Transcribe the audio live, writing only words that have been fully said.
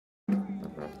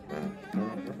For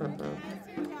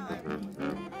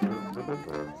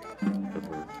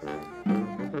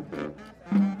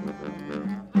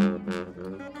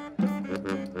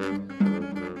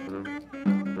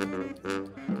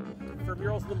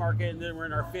Murals in the Market, and then we're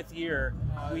in our 5th year,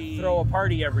 we throw a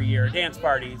party every year, a dance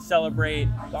party, celebrate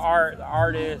the art, the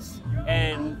artists,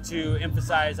 and to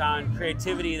emphasize on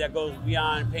creativity that goes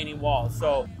beyond painting walls.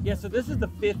 So yeah, so this is the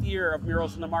 5th year of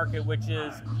Murals in the Market, which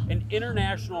is an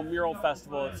international mural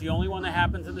festival. It's the only one that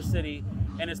happens in the city,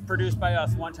 and it's produced by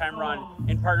us, One Time Run,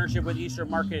 in partnership with Eastern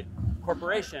Market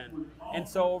Corporation. And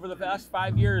so over the past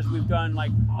 5 years, we've done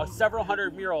like several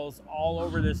hundred murals all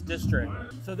over this district.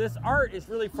 So this art is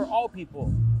really for all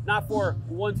people, not for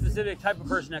one specific type of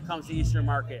person that comes to Eastern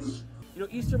Market. You know,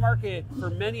 Eastern Market, for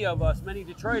many of us, many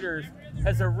Detroiters,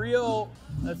 has a real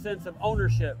sense of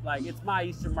ownership, like it's my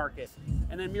Eastern Market.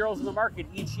 And then Murals in the Market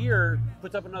each year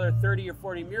puts up another 30 or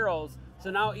 40 murals.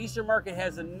 So now Eastern Market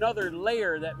has another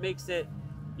layer that makes it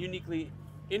uniquely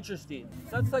interesting.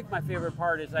 So that's like my favorite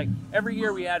part, is like every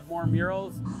year we add more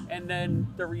murals, and then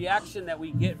the reaction that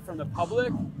we get from the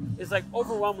public is like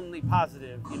overwhelmingly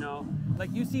positive, you know?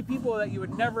 Like you see people that you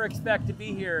would never expect to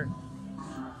be here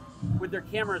with their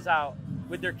cameras out,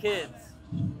 with their kids,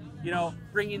 you know,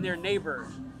 bringing their neighbor,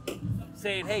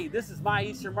 saying, hey, this is my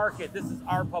Eastern Market, this is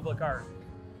our public art.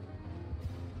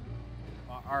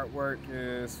 My artwork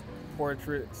is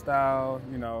portrait style,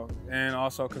 you know, and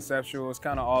also conceptual. It's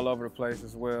kind of all over the place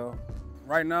as well.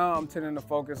 Right now, I'm tending to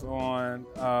focus on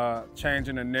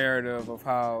changing the narrative of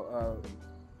how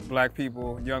Black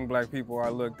people, young Black people,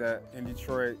 are looked at in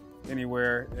Detroit,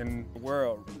 anywhere in the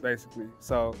world, basically.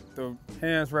 So the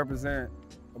hands represent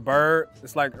a bird.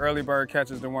 It's like early bird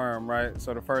catches the worm, right?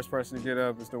 So the first person to get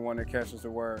up is the one that catches the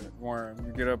worm.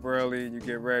 You get up early, you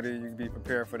get ready, you be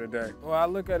prepared for the day. Well, I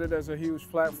look at it as a huge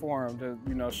platform to,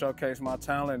 you know, showcase my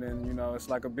talent, and, you know, it's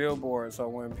like a billboard. So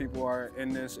when people are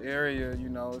in this area, you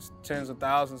know, it's tens of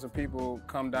thousands of people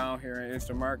come down here in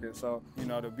Eastern Market. So, you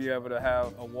know, to be able to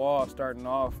have a wall starting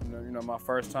off, you know, my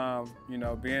first time, you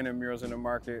know, being in Murals in the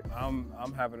Market, I'm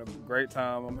having a great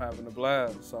time, I'm having a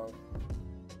blast, so.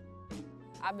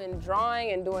 I've been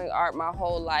drawing and doing art my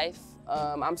whole life.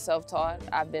 I'm self-taught.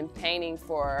 I've been painting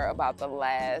for about the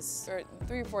last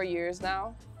 3 or 4 years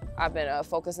now. I've been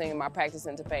focusing my practice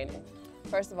into painting.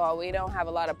 First of all, we don't have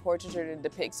a lot of portraiture that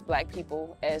depicts Black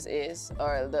people as is,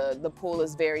 or the pool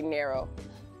is very narrow.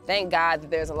 Thank God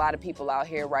that there's a lot of people out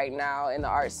here right now in the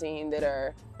art scene that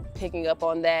are picking up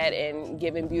on that and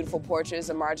giving beautiful portraits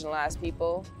of marginalized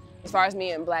people. As far as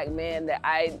me and Black men, that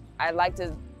I like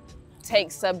to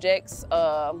take subjects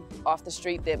off the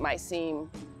street that might seem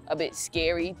a bit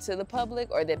scary to the public,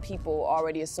 or that people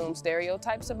already assume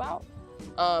stereotypes about,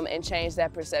 and change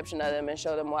that perception of them and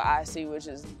show them what I see, which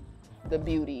is the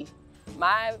beauty.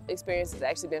 My experience has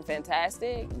actually been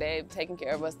fantastic. They've taken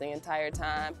care of us the entire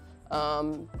time,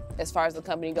 as far as the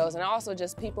company goes, and also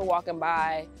just people walking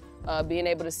by, being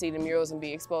able to see the murals and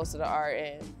be exposed to the art,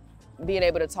 and being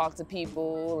able to talk to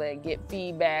people and get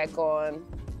feedback on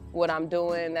what I'm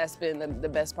doing. That's been the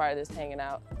best part of this, hanging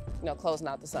out, you know, closing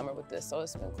out the summer with this, so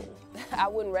it's been cool. I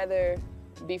wouldn't rather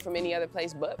be from any other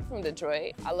place but from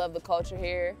Detroit. I love the culture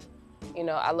here. You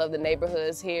know, I love the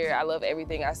neighborhoods here. I love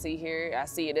everything I see here. I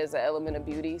see it as an element of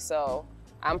beauty, so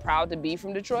I'm proud to be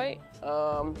from Detroit.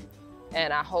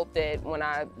 And I hope that when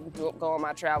I go on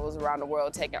my travels around the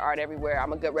world taking art everywhere,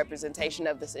 I'm a good representation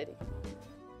of the city.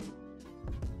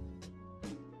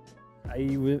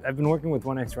 I've been working with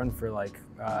 1X Run for like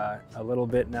a little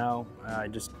bit now,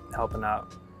 just helping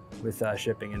out with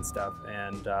shipping and stuff.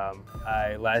 And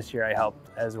last year I helped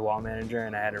as a wall manager,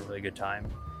 and I had a really good time.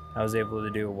 I was able to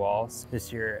do walls.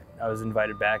 This year I was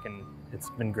invited back, and it's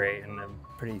been great, and I'm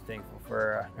pretty thankful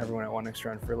for everyone at 1X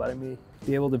Run for letting me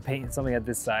be able to paint something at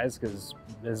this size, because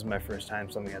this is my first time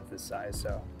something at this size.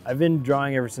 So I've been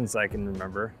drawing ever since I can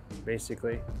remember,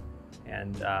 basically.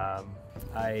 And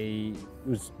I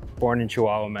was born in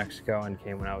Chihuahua, Mexico, and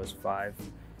came when I was 5.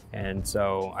 And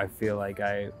so I feel like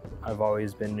I've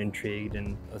always been intrigued,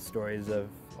 and the stories of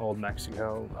old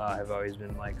Mexico have always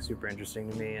been like super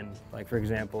interesting to me. And like, for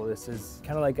example, this is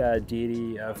kind of like a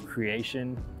deity of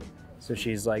creation. So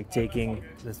she's like taking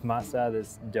this masa,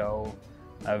 this dough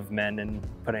of men, and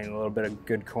putting a little bit of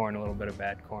good corn, a little bit of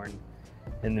bad corn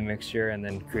in the mixture, and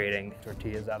then creating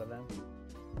tortillas out of them.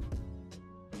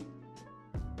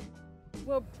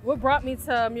 What brought me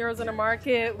to Murals in the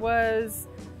Market was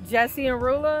Jesse and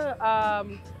Rula.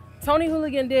 Tony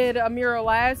Hooligan did a mural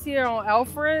last year on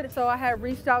Alfred, so I had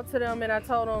reached out to them and I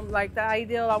told them like the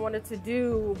ideal I wanted to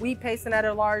do wheat pasting at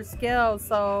a large scale.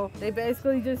 So they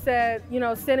basically just said, you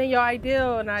know, send in your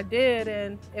ideal, and I did,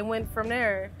 and it went from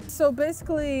there. So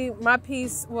basically my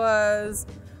piece was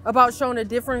about showing a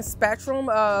different spectrum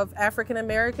of African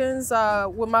Americans.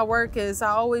 With my work is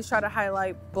I always try to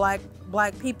highlight black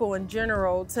people in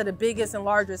general to the biggest and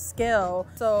largest scale.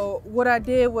 So what I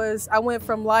did was I went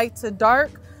from light to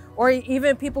dark, or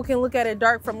even people can look at it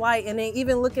dark from light, and then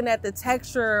even looking at the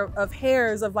texture of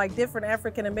hairs of like different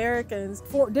African Americans,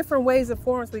 different ways and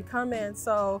forms we come in.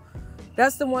 So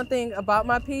that's the one thing about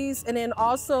my piece. And then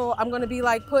also I'm gonna be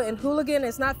like putting Hooligan,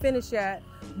 it's not finished yet,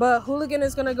 but Hooligan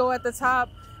is gonna go at the top,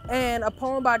 and a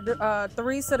poem by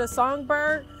Theresa the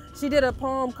Songbird. She did a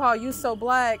poem called You So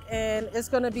Black, and it's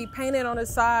gonna be painted on the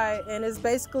side, and it's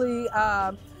basically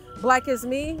black is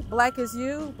me, black is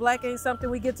you. Black ain't something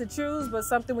we get to choose, but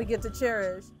something we get to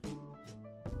cherish.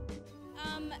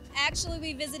 Actually,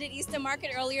 we visited Eastern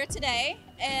Market earlier today,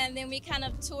 and then we kind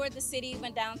of toured the city,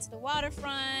 went down to the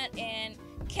waterfront, and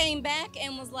came back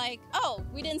and was like, oh,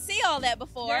 we didn't see all that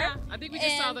before. Yeah, I think we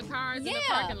just saw the cars in the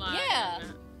parking lot. Yeah.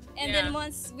 And then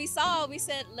once we saw, we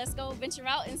said, let's go venture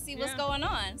out and see what's going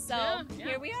on. So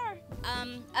here we are.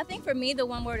 I think for me, the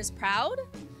one word is proud.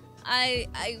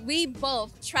 We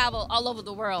both travel all over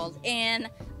the world, and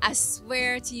I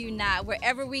swear to you not,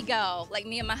 wherever we go, like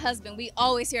me and my husband, we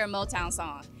always hear a Motown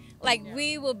song. Like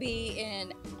we will be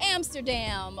in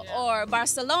Amsterdam or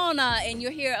Barcelona, and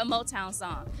you'll hear a Motown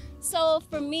song. So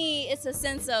for me, it's a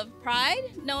sense of pride,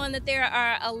 knowing that there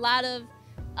are a lot of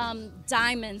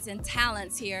diamonds and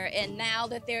talents here, and now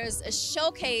that there's a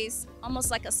showcase,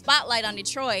 almost like a spotlight on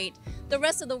Detroit, the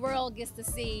rest of the world gets to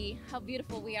see how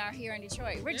beautiful we are here in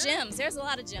Detroit. We're gems. There's a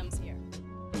lot of gems here.